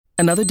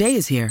Another day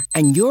is here,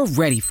 and you're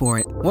ready for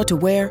it. What to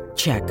wear?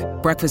 Check.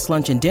 Breakfast,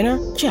 lunch, and dinner?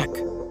 Check.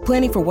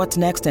 Planning for what's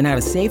next and how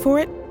to save for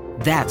it?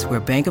 That's where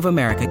Bank of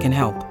America can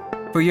help.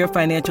 For your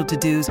financial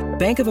to-dos,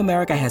 Bank of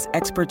America has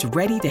experts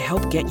ready to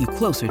help get you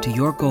closer to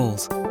your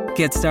goals.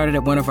 Get started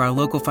at one of our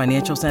local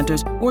financial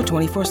centers or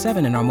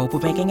 24/7 in our mobile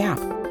banking app.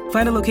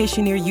 Find a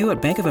location near you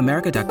at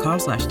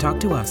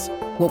bankofamerica.com/talktous.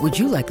 What would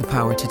you like the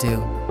power to do?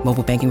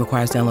 Mobile banking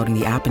requires downloading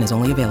the app and is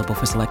only available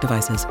for select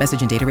devices.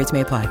 Message and data rates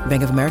may apply.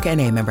 Bank of America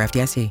N.A., member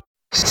FDIC.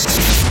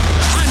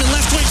 Hyman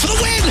left wing for the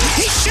win.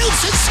 He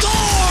shoots and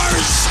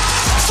scores.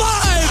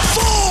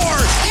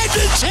 5-4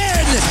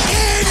 Edmonton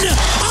in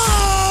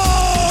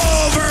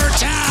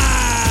overtime.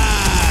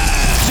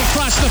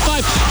 Across the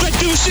 5. The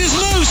deuce is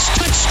loose.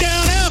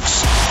 Touchdown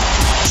Elks.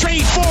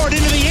 Trade forward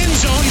into the end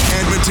zone.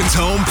 Edmonton's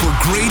home for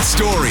great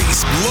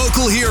stories,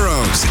 local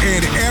heroes,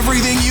 and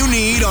everything you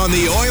need on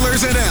the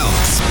Oilers and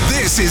Elks.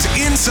 This is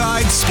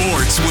Inside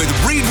Sports with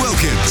Reed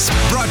Wilkins.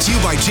 Brought to you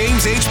by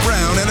James H.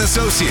 Brown and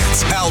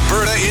Associates,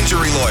 Alberta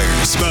Injury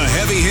Lawyers, the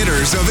heavy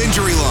hitters of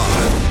injury law.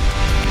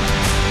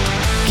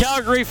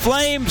 Calgary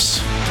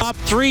Flames up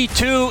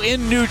 3-2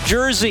 in New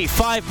Jersey,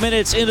 5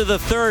 minutes into the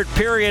third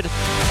period.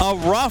 A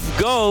rough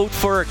go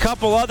for a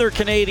couple other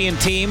Canadian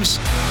teams.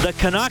 The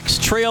Canucks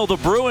trail the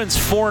Bruins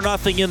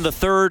 4-0 in the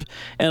third,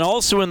 and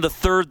also in the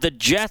third, the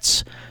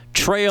Jets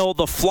trail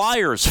the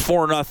Flyers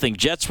 4-0.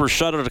 Jets were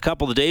shut out a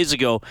couple of days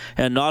ago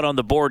and not on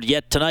the board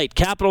yet tonight.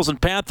 Capitals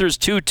and Panthers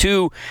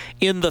 2-2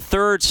 in the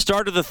third.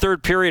 Start of the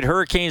third period,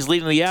 Hurricanes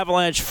leading the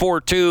Avalanche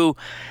 4-2.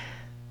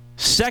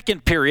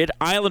 Second period,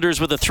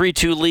 Islanders with a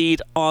 3-2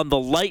 lead on the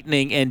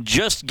Lightning, and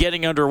just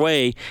getting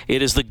underway,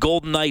 it is the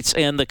Golden Knights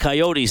and the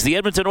Coyotes. The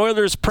Edmonton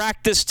Oilers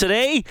practice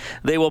today.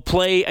 They will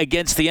play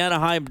against the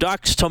Anaheim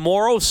Ducks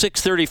tomorrow.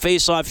 6:30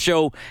 face-off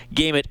show,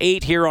 game at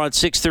 8 here on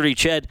 6:30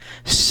 CHED.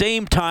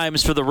 Same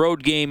times for the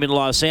road game in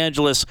Los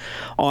Angeles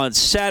on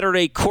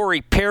Saturday. Corey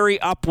Perry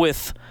up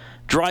with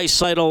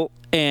Draisaitl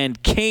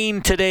and Kane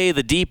today.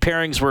 The D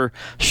pairings were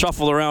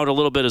shuffled around a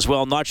little bit as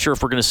well. Not sure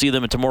if we're going to see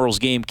them in tomorrow's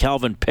game.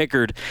 Calvin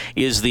Pickard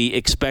is the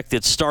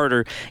expected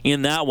starter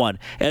in that one.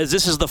 As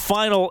this is the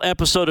final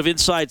episode of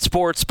Inside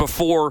Sports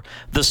before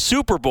the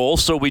Super Bowl,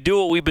 so we do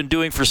what we've been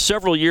doing for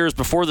several years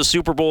before the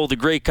Super Bowl, the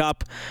Grey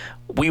Cup.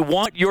 We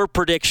want your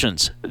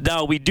predictions.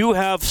 Now, we do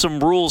have some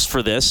rules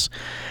for this.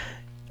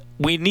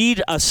 We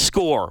need a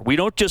score. We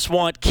don't just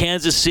want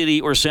Kansas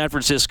City or San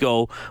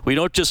Francisco. We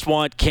don't just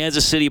want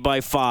Kansas City by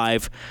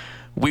 5.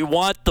 We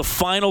want the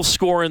final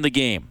score in the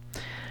game.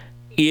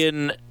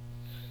 In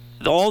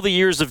all the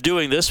years of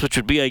doing this, which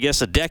would be, I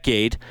guess, a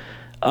decade,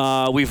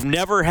 we've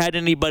never had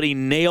anybody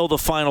nail the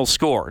final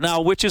score. Now,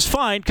 which is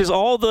fine, because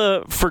all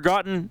the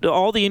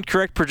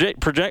incorrect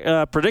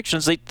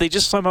predictions, they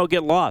just somehow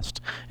get lost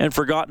and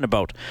forgotten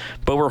about.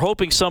 But we're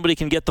hoping somebody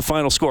can get the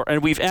final score.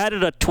 And we've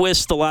added a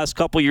twist the last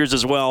couple years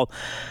as well.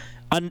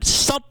 On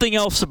something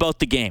else about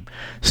the game.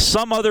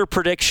 Some other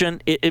prediction,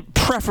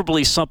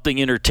 preferably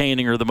something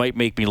entertaining or that might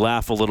make me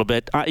laugh a little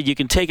bit. You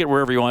can take it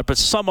wherever you want, but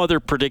some other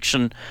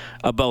prediction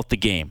about the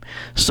game.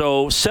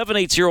 So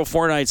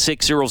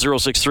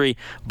 780-496-0063.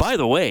 By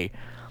the way,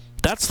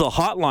 that's the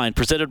hotline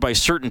presented by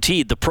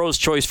CertainTeed, the pro's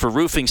choice for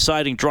roofing,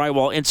 siding,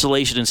 drywall,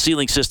 insulation, and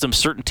ceiling systems.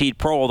 CertainTeed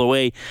Pro all the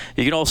way.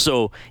 You can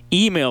also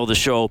email the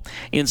show,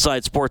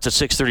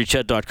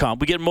 insidesports@630ched.com.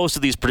 We get most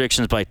of these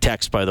predictions by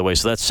text, by the way,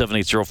 so that's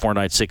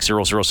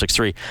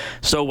 780-496-0063.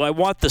 So I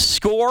want the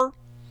score,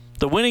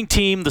 the winning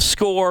team, the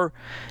score,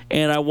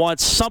 and I want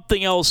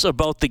something else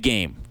about the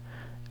game.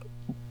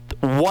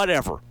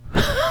 Whatever.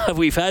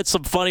 We've had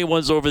some funny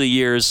ones over the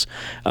years,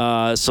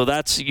 so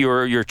that's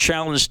your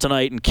challenge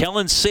tonight. And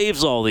Kellen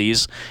saves all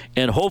these,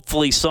 and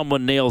hopefully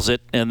someone nails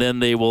it, and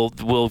then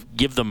we'll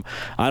give them,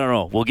 I don't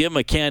know, we'll give them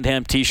a Canned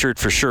Ham T-shirt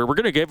for sure. We're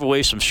going to give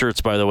away some shirts,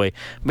 by the way.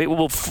 Maybe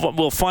we'll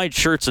find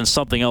shirts and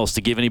something else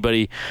to give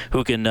anybody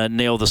who can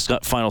nail the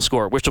final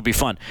score, which will be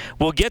fun.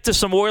 We'll get to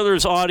some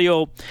Oilers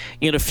audio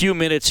in a few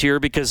minutes here,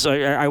 because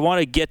I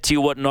want to get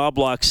to what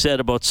Knobloch said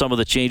about some of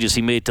the changes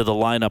he made to the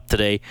lineup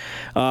today.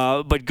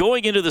 But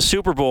going into the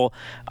Super Bowl,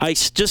 I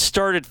just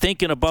started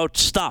thinking about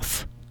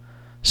stuff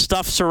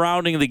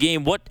surrounding the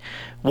game. What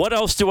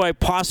else do I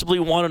possibly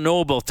want to know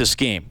about this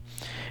game?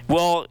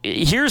 Well,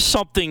 here's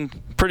something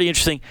pretty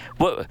interesting.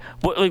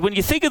 Like when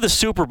you think of the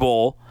Super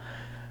Bowl,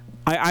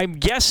 I'm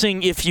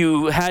guessing if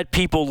you had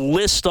people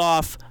list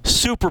off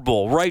Super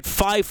Bowl, right,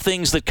 5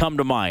 things that come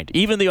to mind,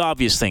 even the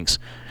obvious things.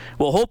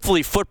 Well,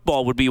 hopefully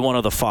football would be one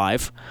of the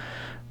 5.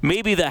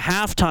 Maybe the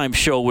halftime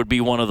show would be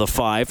one of the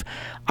 5.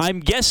 I'm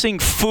guessing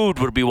food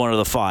would be one of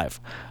the 5.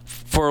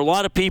 For a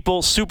lot of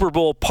people, Super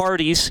Bowl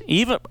parties,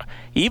 even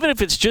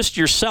if it's just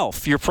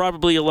yourself, you're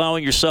probably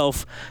allowing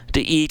yourself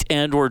to eat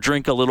and or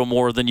drink a little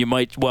more than you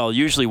might,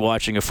 usually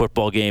watching a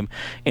football game.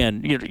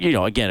 And, you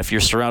know, again, if you're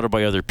surrounded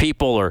by other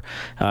people or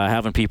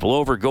having people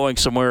over, going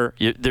somewhere,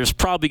 there's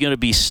probably going to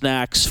be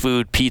snacks,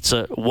 food,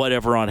 pizza,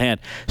 whatever on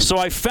hand. So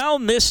I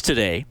found this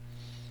today,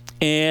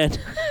 and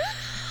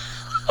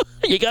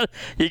You got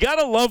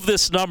to love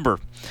this number,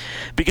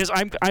 because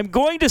I'm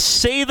going to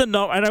say the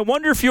number, and I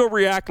wonder if you'll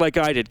react like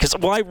I did. Because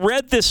I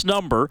read this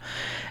number,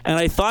 and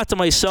I thought to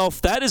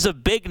myself, that is a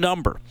big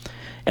number.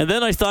 And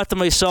then I thought to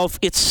myself,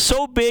 it's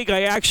so big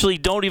I actually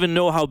don't even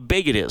know how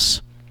big it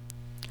is.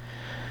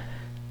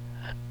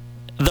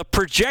 The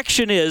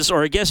projection is,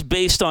 or I guess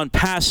based on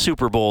past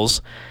Super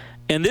Bowls,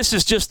 and this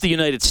is just the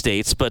United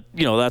States, but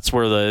that's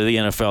where the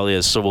NFL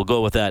is, so we'll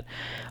go with that.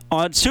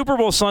 On Super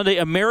Bowl Sunday,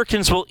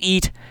 Americans will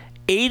eat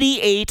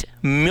 88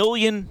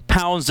 million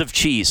pounds of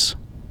cheese.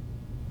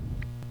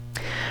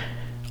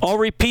 I'll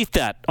repeat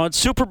that. On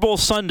Super Bowl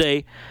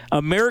Sunday,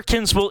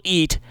 Americans will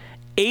eat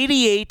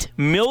 88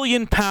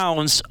 million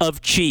pounds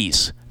of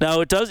cheese.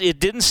 Now, it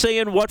didn't say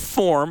in what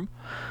form.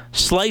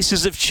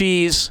 Slices of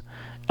cheese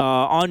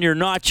on your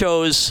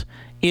nachos,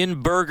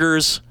 in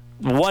burgers,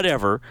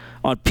 whatever,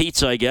 on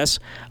pizza, I guess.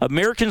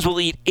 Americans will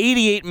eat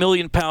 88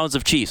 million pounds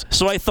of cheese.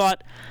 So I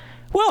thought,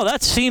 well,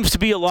 that seems to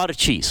be a lot of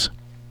cheese.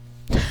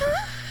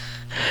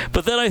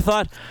 But then I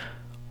thought,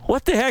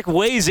 what the heck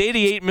weighs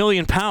 88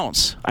 million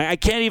pounds? I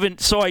can't even,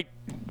 so I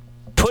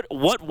put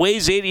what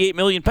weighs 88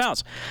 million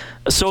pounds.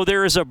 So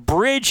there is a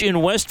bridge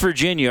in West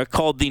Virginia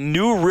called the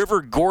New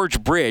River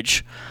Gorge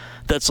Bridge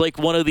that's like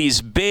one of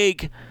these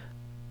big,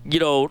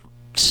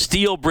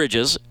 steel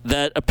bridges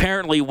that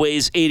apparently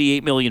weighs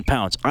 88 million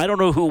pounds. I don't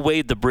know who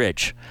weighed the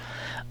bridge.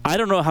 I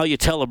don't know how you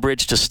tell a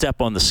bridge to step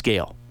on the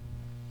scale.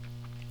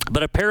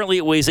 But apparently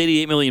it weighs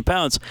 88 million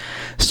pounds.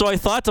 So I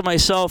thought to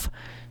myself,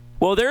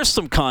 well, there's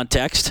some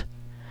context.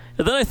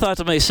 And then I thought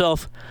to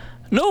myself,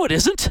 no, it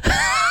isn't.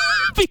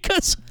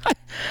 Because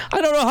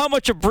I don't know how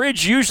much a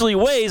bridge usually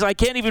weighs. I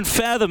can't even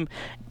fathom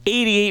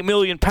 88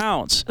 million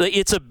pounds.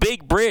 It's a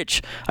big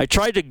bridge. I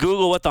tried to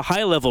Google what the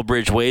high-level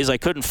bridge weighs. I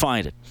couldn't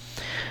find it.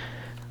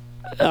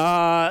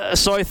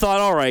 So I thought,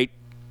 all right,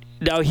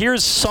 now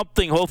here's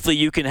something hopefully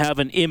you can have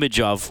an image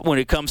of when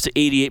it comes to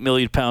 88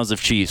 million pounds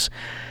of cheese.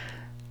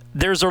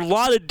 There's a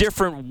lot of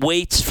different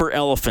weights for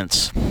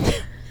elephants.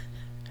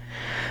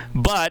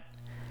 But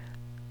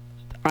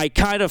I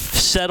kind of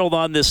settled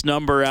on this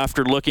number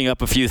after looking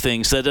up a few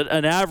things, that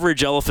an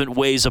average elephant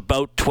weighs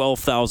about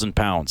 12,000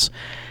 pounds.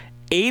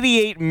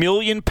 88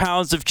 million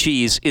pounds of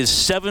cheese is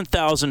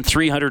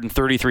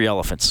 7,333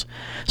 elephants.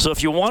 So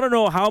if you want to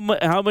know how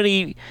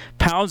many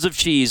pounds of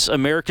cheese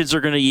Americans are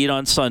going to eat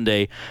on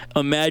Sunday,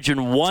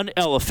 imagine one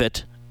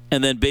elephant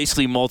and then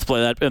basically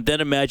multiply that, and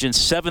then imagine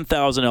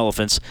 7,000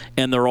 elephants,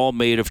 and they're all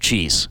made of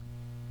cheese.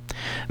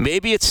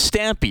 Maybe it's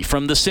Stampy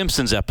from the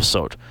Simpsons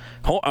episode.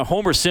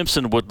 Homer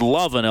Simpson would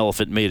love an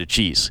elephant made of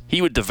cheese.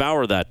 He would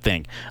devour that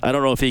thing. I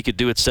don't know if he could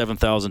do it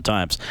 7,000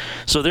 times.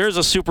 So there's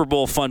a Super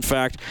Bowl fun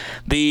fact.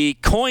 The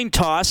coin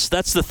toss,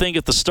 that's the thing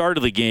at the start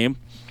of the game.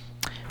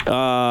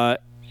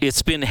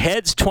 It's been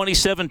heads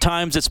 27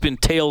 times. It's been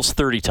tails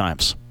 30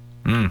 times.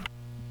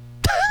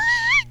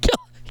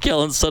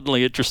 Kellen's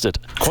suddenly interested.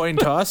 Coin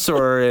toss,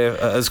 or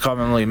as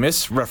commonly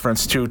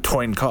misreferenced to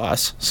coin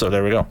toss. So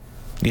there we go.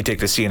 You take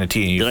the C and a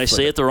T. And Did I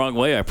say it the wrong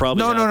way? I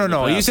probably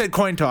No. You said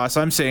coin toss.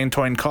 I'm saying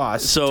coin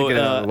toss. So to get it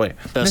out of the way.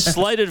 A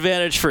slight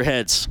advantage for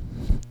heads,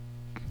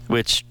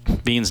 which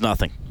means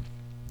nothing.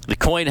 The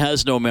coin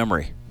has no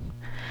memory.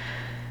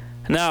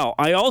 Now,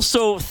 I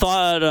also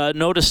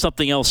noticed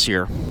something else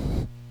here,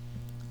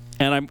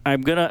 and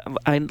I'm gonna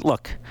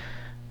look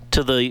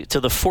to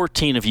the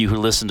 14 of you who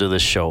listen to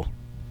this show.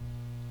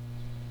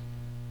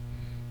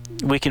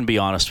 We can be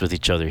honest with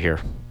each other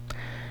here.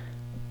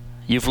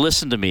 You've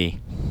listened to me.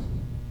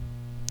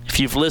 If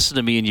you've listened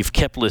to me and you've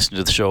kept listening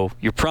to the show,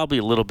 you're probably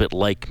a little bit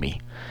like me.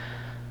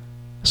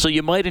 So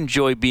you might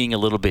enjoy being a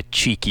little bit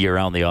cheeky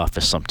around the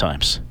office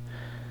sometimes.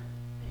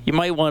 You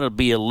might want to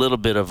be a little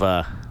bit of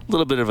a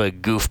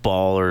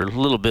goofball, or a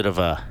little bit of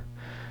a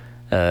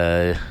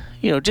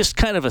just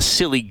kind of a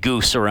silly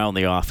goose around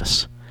the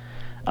office.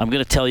 I'm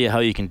going to tell you how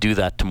you can do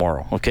that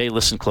tomorrow. Okay,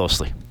 listen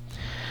closely.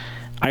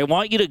 I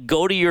want you to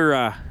go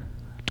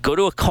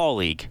to a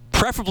colleague,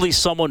 preferably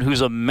someone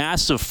who's a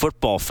massive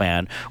football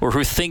fan or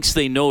who thinks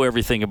they know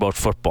everything about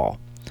football,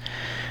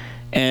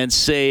 and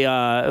say,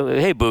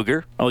 hey,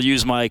 Booger, I'll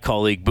use my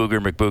colleague,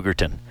 Booger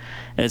McBoogerton,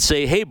 and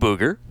say, hey,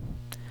 Booger,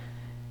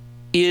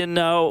 in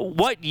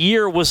what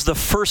year was the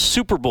first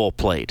Super Bowl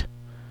played?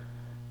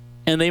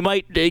 And they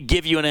might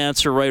give you an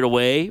answer right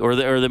away, or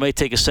they might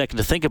take a second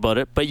to think about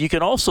it, but you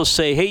can also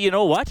say, hey, you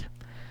know what?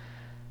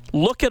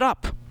 Look it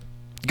up.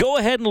 Go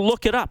ahead and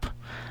look it up.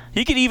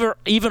 You can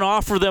even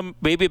offer them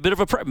maybe a bit of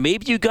a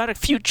maybe you got a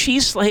few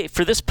cheese. Hey,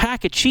 for this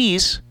pack of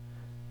cheese,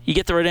 you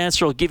get the right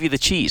answer, I'll give you the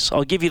cheese.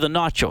 I'll give you the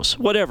nachos,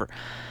 whatever.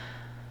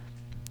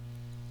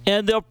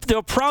 And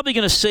they're probably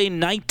going to say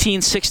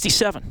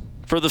 1967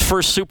 for the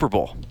first Super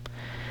Bowl.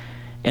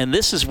 And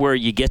this is where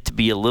you get to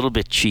be a little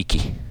bit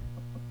cheeky,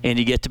 and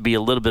you get to be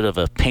a little bit of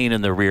a pain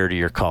in the rear to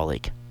your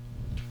colleague.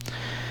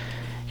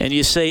 And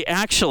you say,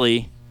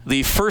 actually,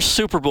 the first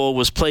Super Bowl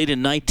was played in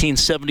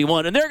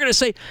 1971. And they're going to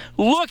say,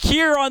 look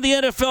here on the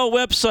NFL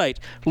website.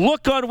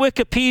 Look on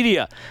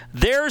Wikipedia.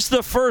 There's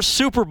the first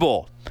Super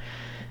Bowl.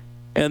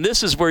 And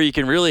this is where you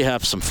can really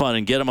have some fun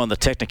and get them on the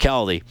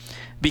technicality.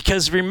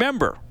 Because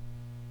remember,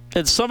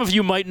 And some of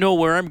you might know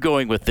where I'm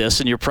going with this,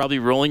 and you're probably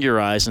rolling your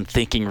eyes and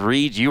thinking,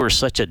 Reed, you are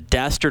such a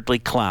dastardly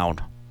clown.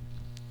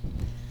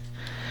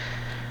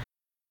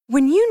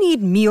 When you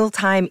need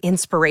mealtime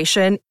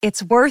inspiration,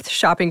 it's worth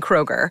shopping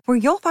Kroger, where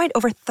you'll find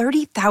over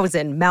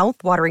 30,000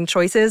 mouth-watering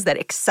choices that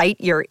excite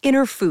your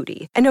inner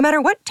foodie. And no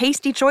matter what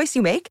tasty choice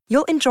you make,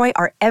 you'll enjoy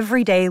our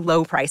everyday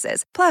low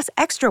prices, plus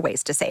extra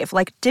ways to save,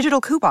 like digital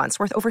coupons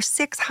worth over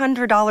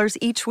 $600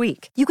 each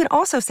week. You can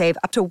also save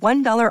up to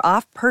 $1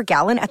 off per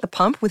gallon at the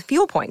pump with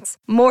fuel points.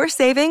 More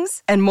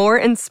savings and more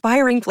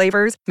inspiring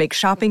flavors make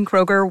shopping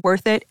Kroger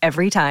worth it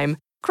every time.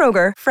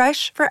 Kroger,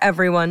 fresh for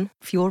everyone.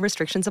 Fuel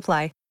restrictions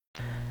apply.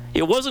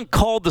 It wasn't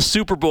called the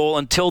Super Bowl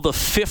until the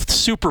 5th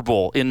Super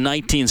Bowl in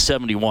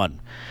 1971.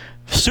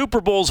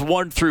 Super Bowls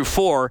 1 through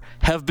 4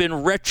 have been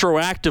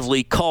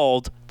retroactively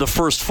called the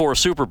first 4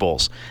 Super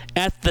Bowls.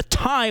 At the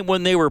time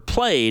when they were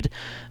played,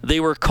 they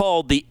were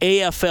called the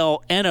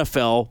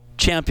AFL-NFL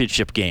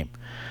Championship game.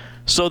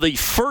 So the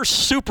first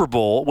Super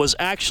Bowl was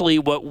actually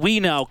what we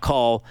now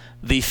call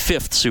the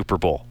 5th Super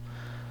Bowl.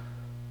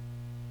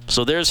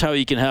 So there's how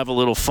you can have a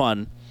little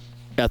fun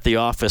at the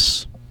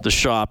office, the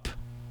shop,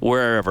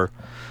 wherever,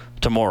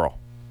 tomorrow.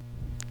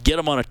 Get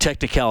them on a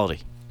technicality.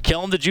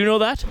 Kellen, did you know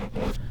that?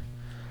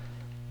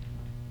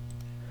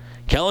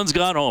 Kellen's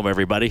gone home,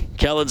 everybody.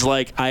 Kellen's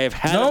like, I have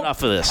had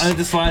enough of this. I'm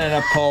just lining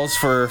up calls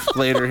for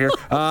later here.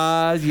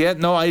 I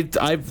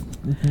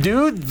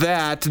knew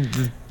that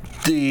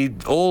the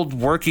old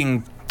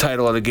working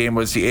title of the game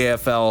was the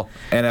AFL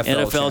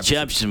NFL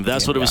Championship.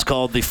 That's what it was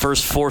called, the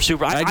first 4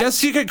 Super Bowls. I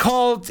guess you could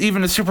call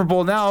even the Super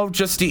Bowl now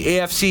just the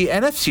AFC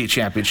NFC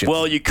Championship.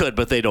 Well, you could,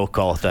 but they don't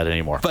call it that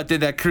anymore. But then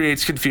that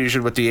creates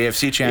confusion with the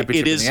AFC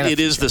Championship.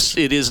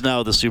 It is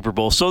now the Super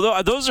Bowl.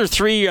 So those are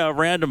 3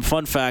 random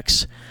fun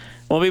facts.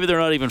 Well, maybe they're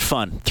not even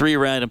fun. 3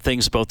 random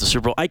things about the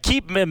Super Bowl. I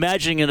keep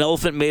imagining an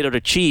elephant made out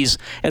of cheese,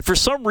 and for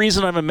some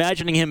reason I'm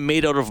imagining him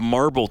made out of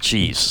marble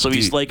cheese. So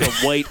he's like a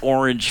white,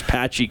 orange,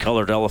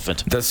 patchy-colored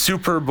elephant. The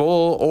Super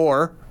Bowl,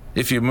 or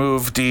if you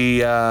move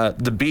the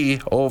B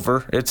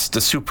over, it's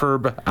the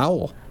Superb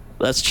Owl.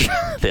 That's true.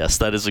 Yes,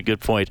 that is a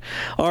good point.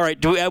 All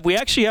right, we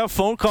actually have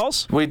phone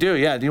calls? We do,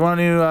 yeah. Do you want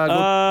to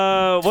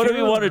go? What do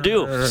we want to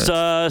do?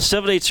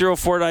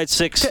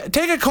 780-496.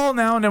 Take a call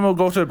now, and then we'll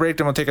go to the break,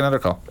 then we'll take another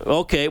call.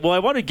 Okay. Well, I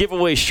want to give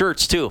away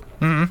shirts, too.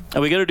 Mm-hmm.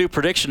 And we got to do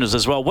predictions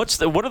as well.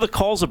 What are the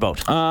calls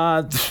about?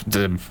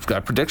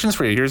 Got predictions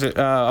for you. Here's it.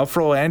 I'll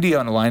throw Andy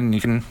on the line, and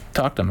you can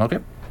talk to him, okay?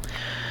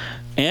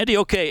 Andy?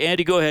 Okay.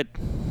 Andy, go ahead.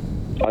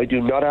 I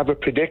do not have a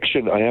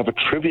prediction. I have a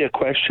trivia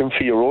question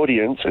for your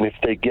audience, and if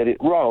they get it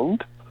wrong,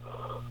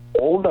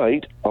 all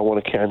night, I want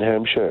a canned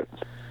ham shirt.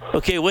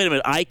 Okay, wait a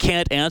minute. I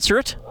can't answer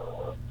it?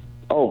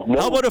 Oh, no.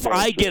 How about if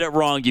I get it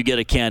wrong, you get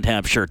a canned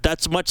ham shirt?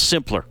 That's much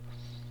simpler.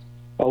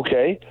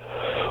 Okay.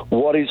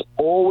 What is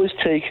always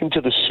taken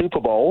to the Super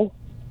Bowl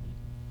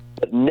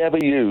but never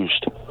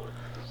used?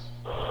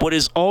 What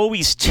is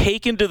always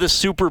taken to the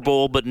Super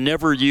Bowl but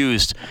never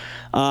used?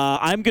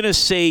 I'm going to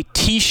say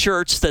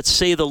T-shirts that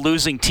say the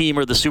losing team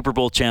are the Super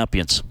Bowl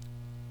champions.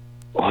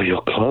 Oh,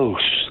 you're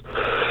close.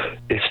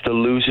 It's the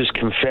loser's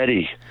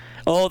confetti.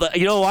 Oh,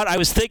 you know what? I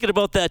was thinking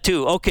about that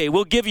too. Okay,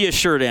 we'll give you a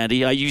shirt, Andy.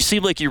 You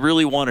seem like you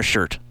really want a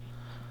shirt.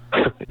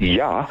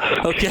 Yeah.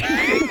 Okay,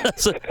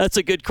 that's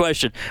a good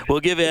question. We'll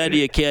give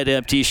Andy a canned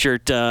ham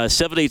T-shirt.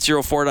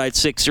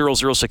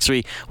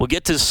 780-496-0063. We'll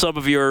get to some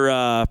of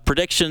your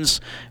predictions.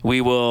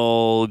 We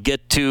will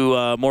get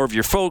to more of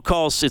your phone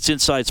calls. It's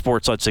Inside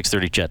Sports on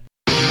 630 CHED.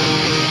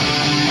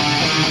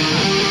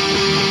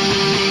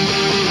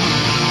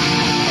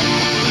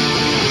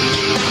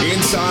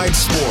 Inside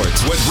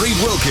Sports with Reed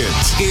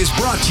Wilkins is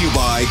brought to you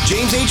by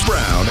James H.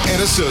 Brown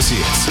and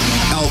Associates,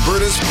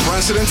 Alberta's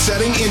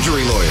precedent-setting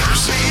injury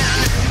lawyers.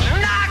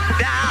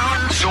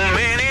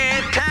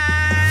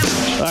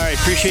 All right,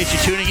 appreciate you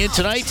tuning in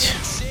tonight.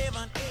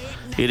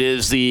 It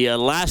is the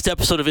last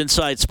episode of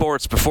Inside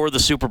Sports before the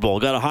Super Bowl.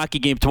 Got a hockey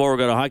game tomorrow.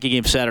 Got a hockey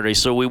game Saturday.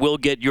 So we will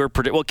get your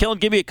prediction. Well, Kellen,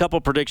 give me a couple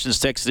predictions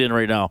texted in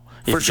right now.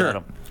 For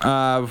sure.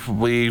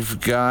 We've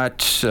got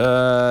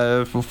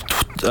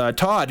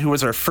Todd, who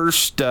was our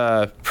first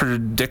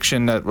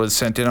prediction that was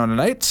sent in on the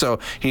night. So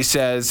he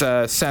says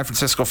San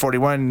Francisco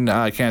 41,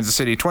 Kansas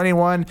City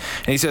 21. And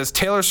he says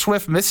Taylor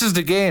Swift misses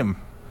the game.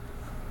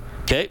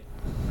 Okay.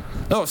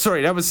 Oh,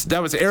 sorry. That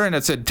was Aaron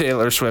that said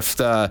Taylor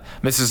Swift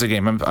misses the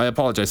game. I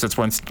apologize. That's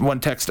one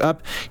text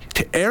up.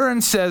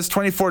 Aaron says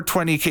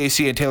 24-20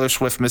 KC and Taylor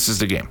Swift misses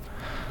the game.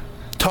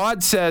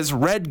 Todd says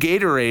red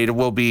Gatorade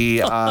will be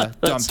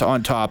dumped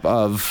on top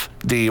of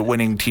the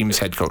winning team's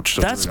head coach.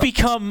 So that's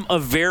become a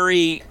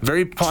very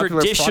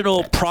popular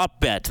traditional prop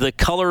bet. The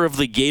color of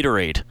the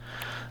Gatorade.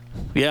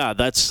 Yeah,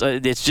 that's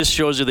it. Just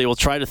shows you they will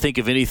try to think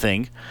of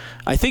anything.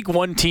 I think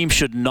one team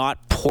should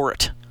not pour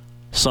it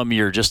some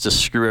year just to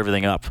screw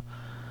everything up.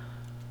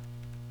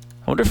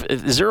 I wonder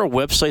is there a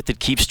website that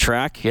keeps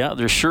track? Yeah,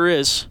 there sure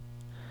is.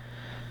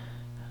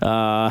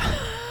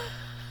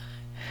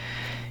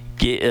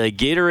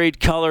 Gatorade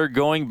color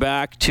going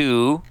back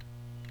to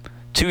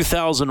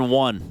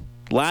 2001.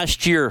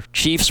 Last year,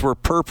 Chiefs were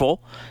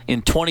purple.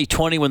 In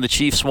 2020, when the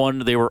Chiefs won,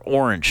 they were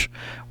orange.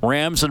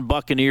 Rams and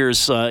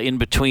Buccaneers in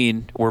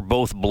between were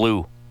both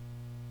blue.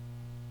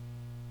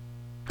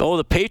 Oh,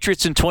 the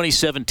Patriots in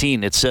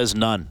 2017, it says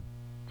none.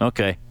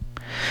 Okay.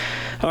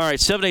 All right,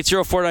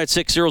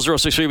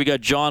 780-496-0063. We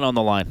got John on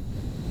the line.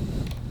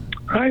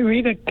 Hi,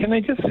 Rita. Can I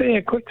just say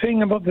a quick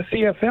thing about the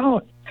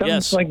CFL?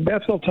 Sounds like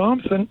Bethel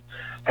Thompson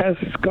has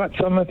got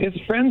some of his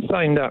friends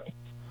signed up.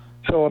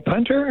 So a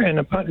punter and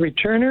a punt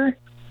returner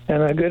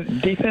and a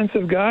good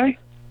defensive guy.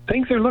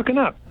 Things are looking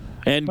up.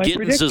 And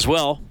Gittins as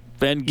well.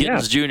 Ben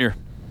Gittins Jr.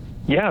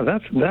 Yeah,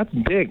 that's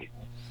big.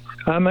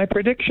 My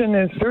prediction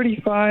is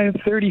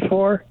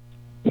 35-34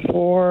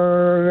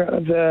 for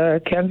the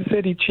Kansas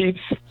City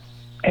Chiefs.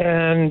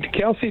 And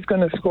Kelsey's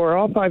going to score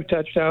all 5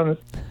 touchdowns.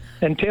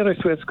 And Taylor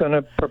Swift's going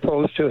to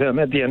propose to him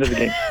at the end of the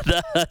game.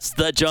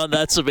 John,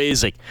 that's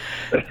amazing.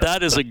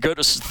 That is a good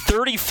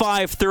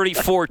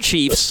 35-34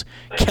 Chiefs.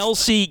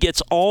 Kelsey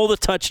gets all the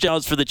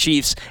touchdowns for the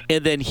Chiefs,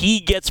 and then he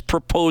gets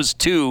proposed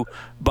to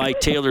by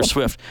Taylor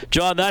Swift.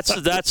 John,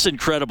 that's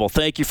incredible.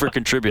 Thank you for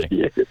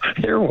contributing.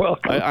 You're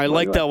welcome. I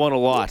like that one a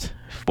lot.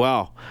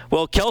 Wow.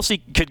 Well,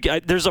 Kelsey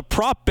there's a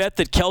prop bet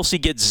that Kelsey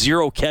gets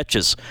 0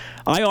 catches.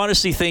 I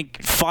honestly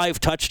think 5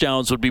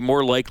 touchdowns would be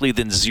more likely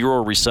than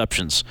 0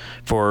 receptions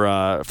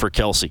for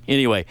Kelsey.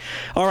 Anyway,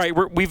 all right,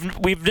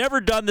 we've never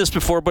done this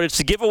before, but it's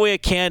to give away a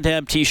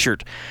Can-Am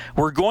T-shirt.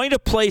 We're going to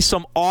play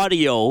some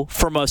audio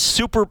from a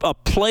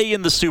play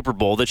in the Super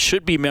Bowl that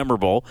should be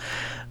memorable.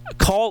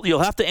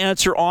 You'll have to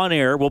answer on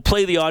air. We'll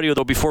play the audio,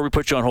 though, before we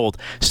put you on hold.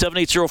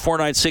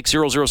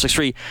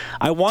 780-496-0063.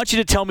 I want you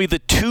to tell me the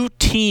 2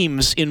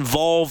 teams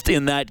involved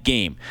in that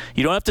game.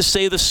 You don't have to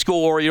say the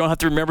score. You don't have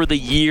to remember the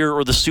year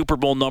or the Super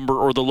Bowl number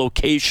or the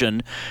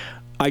location.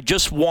 I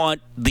just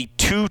want the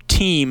 2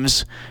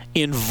 teams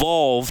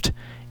involved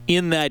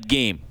in that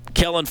game.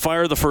 Kellen,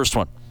 fire the first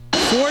one.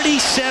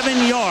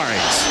 47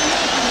 yards.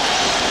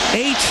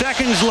 8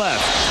 seconds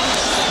left.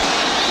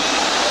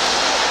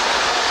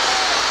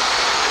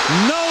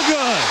 No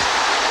good.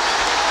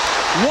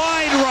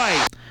 Wide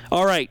right.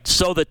 All right,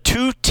 so the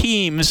 2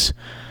 teams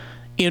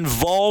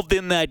involved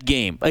in that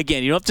game.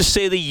 Again, you don't have to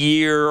say the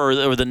year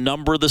or the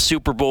number of the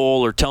Super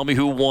Bowl or tell me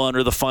who won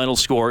or the final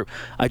score.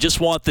 I just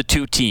want the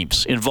 2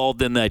 teams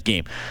involved in that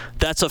game.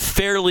 That's a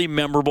fairly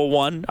memorable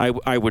one,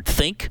 I would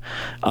think.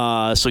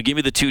 So give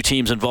me the 2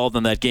 teams involved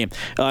in that game.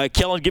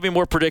 Kellen, give me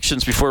more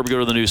predictions before we go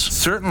to the news.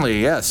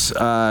 Certainly, yes.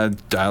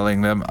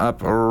 Dialing them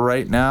up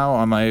right now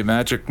on my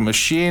magic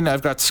machine.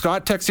 I've got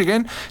Scott texting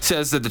in.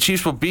 Says that the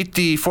Chiefs will beat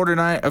the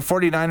 49ers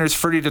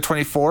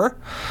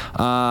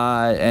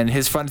 30-24. And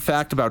his fun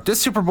fact about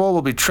this Super Bowl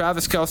will be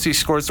Travis Kelce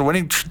scores the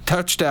winning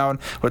touchdown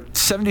with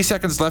 70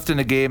 seconds left in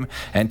the game,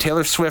 and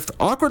Taylor Swift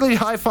awkwardly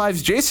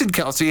high-fives Jason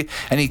Kelce,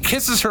 and he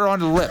kisses her on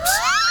the lips.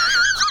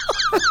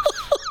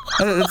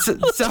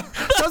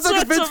 Sounds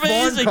like a Vince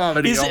Vaughn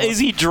comedy. Is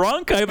he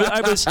drunk?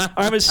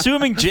 I'm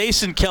assuming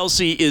Jason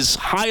Kelce is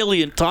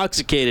highly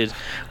intoxicated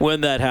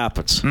when that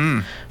happens.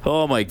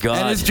 Oh my God!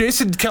 And is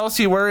Jason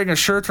Kelce wearing a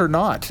shirt or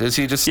not? Is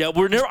he just? Yeah,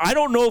 I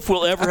don't know if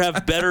we'll ever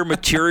have better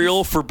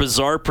material for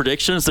bizarre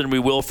predictions than we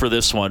will for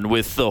this one.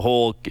 With the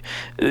whole,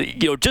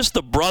 just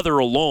the brother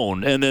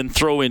alone, and then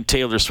throw in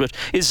Taylor Swift.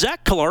 Is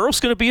Zach Collaros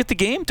going to be at the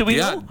game? Do we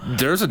know?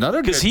 There's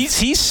another because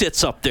he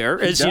sits up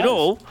there, as you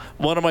know,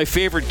 one of my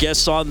favorite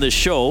guests on this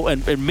show,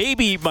 and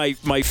maybe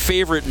my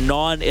favorite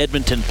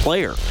non-Edmonton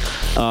player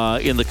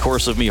in the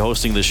course of me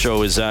hosting this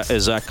show is Zach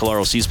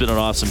Collaros. He's been an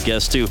awesome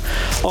guest too.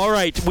 All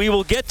right, we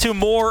will get to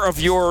more of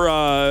your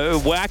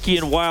wacky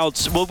and wild.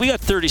 Well, we got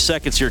 30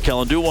 seconds here,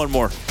 Kellen. Do one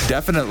more.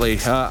 Definitely.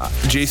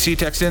 JC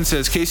texts in,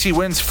 says KC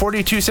wins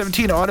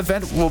 42-17. Odd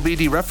event will be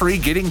the referee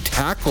getting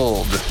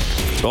tackled.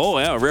 Oh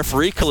yeah,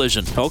 referee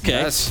collision. Okay,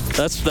 yes.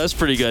 That's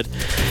pretty good.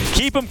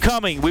 Keep them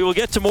coming. We will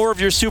get to more of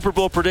your Super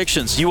Bowl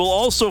predictions. You will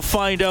also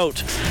find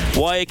out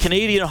why a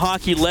Canadian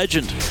hockey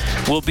legend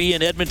will be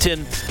in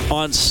Edmonton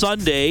on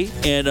Sunday,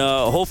 and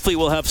hopefully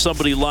we'll have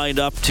somebody lined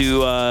up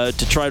to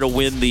try to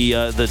win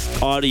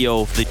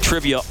the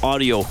trivia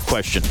audio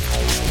question.